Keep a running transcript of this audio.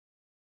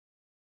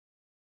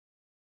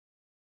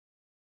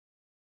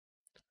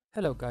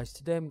Hello guys,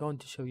 today I'm going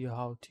to show you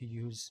how to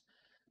use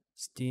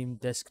Steam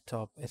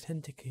Desktop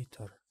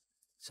Authenticator.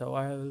 So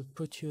I'll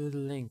put you the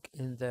link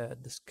in the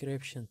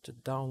description to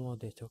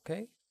download it,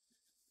 okay?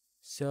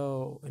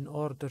 So in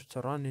order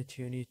to run it,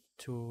 you need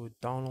to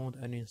download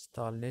and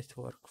install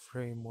Network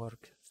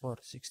Framework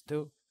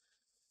 4.6.2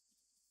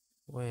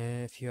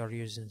 if you are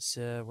using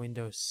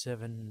Windows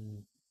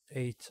 7,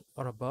 8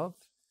 or above.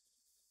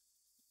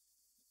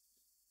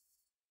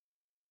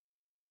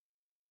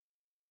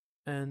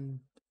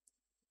 And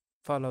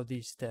follow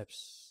these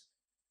steps.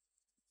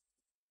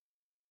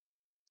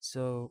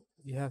 So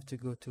you have to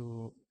go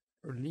to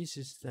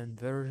releases and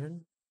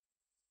version,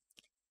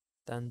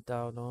 then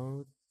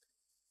download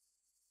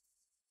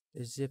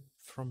the zip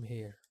from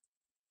here.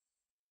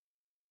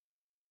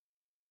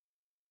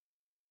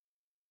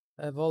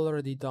 I've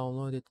already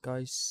downloaded,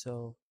 guys,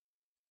 so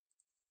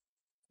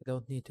I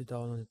don't need to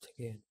download it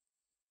again.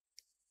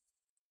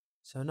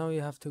 So now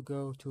you have to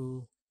go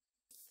to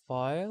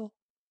file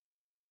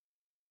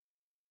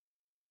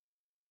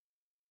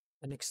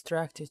and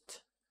extract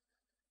it.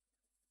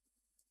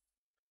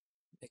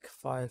 Make a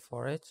file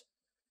for it.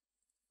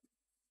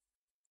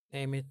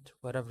 Name it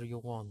whatever you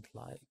want,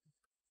 like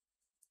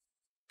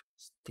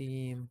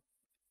Steam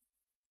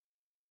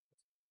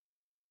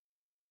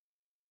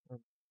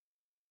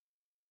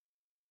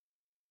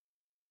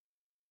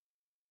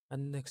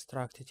and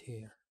extract it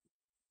here.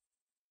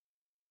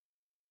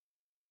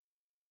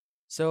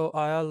 So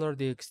I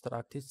already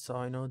extracted, so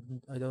I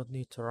don't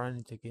need to run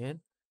it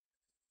again.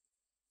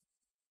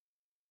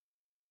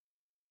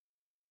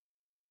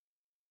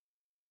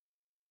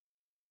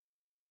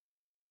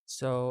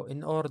 So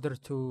in order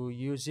to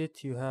use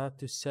it, you have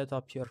to set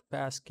up your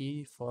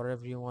passkey for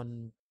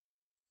everyone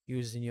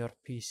using your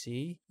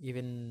PC.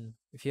 Even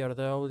if you're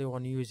the only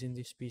one using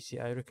this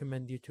PC, I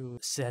recommend you to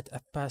set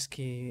a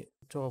passkey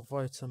to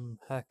avoid some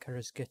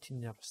hackers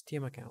getting your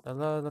Steam account. I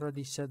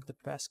already set the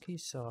passkey,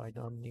 so I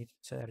don't need to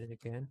set it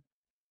again.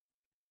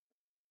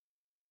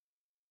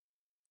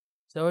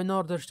 So in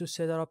order to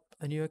set up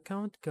a new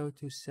account, go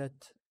to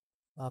set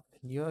up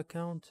new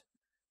account,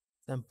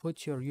 then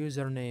put your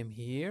username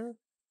here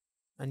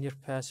and your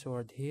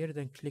password here,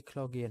 then click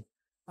login.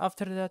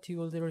 After that, you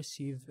will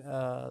receive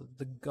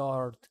the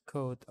guard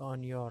code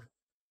on your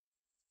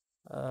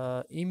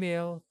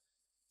email.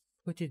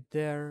 Put it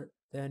there,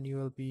 then you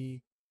will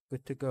be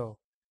good to go.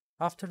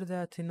 After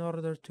that, in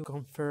order to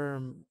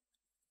confirm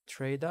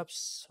trade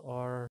ups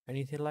or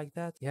anything like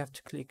that, you have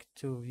to click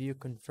to view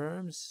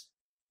confirms,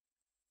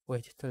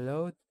 wait it to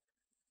load,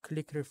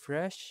 click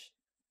refresh,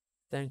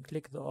 then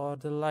click the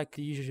order like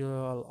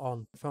usual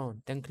on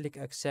phone, then click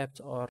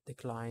accept or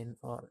decline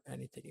or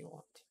anything you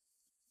want.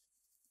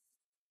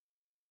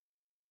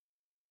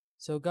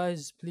 So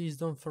guys, please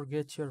don't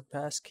forget your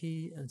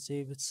passkey and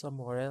save it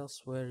somewhere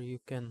else where you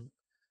can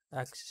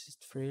access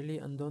it freely,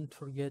 and don't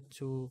forget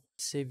to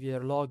save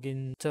your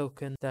login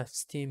token that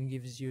Steam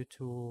gives you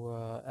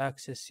to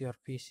access your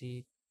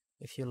PC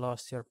if you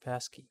lost your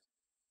passkey.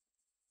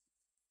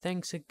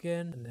 Thanks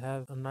again and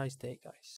have a nice day, guys.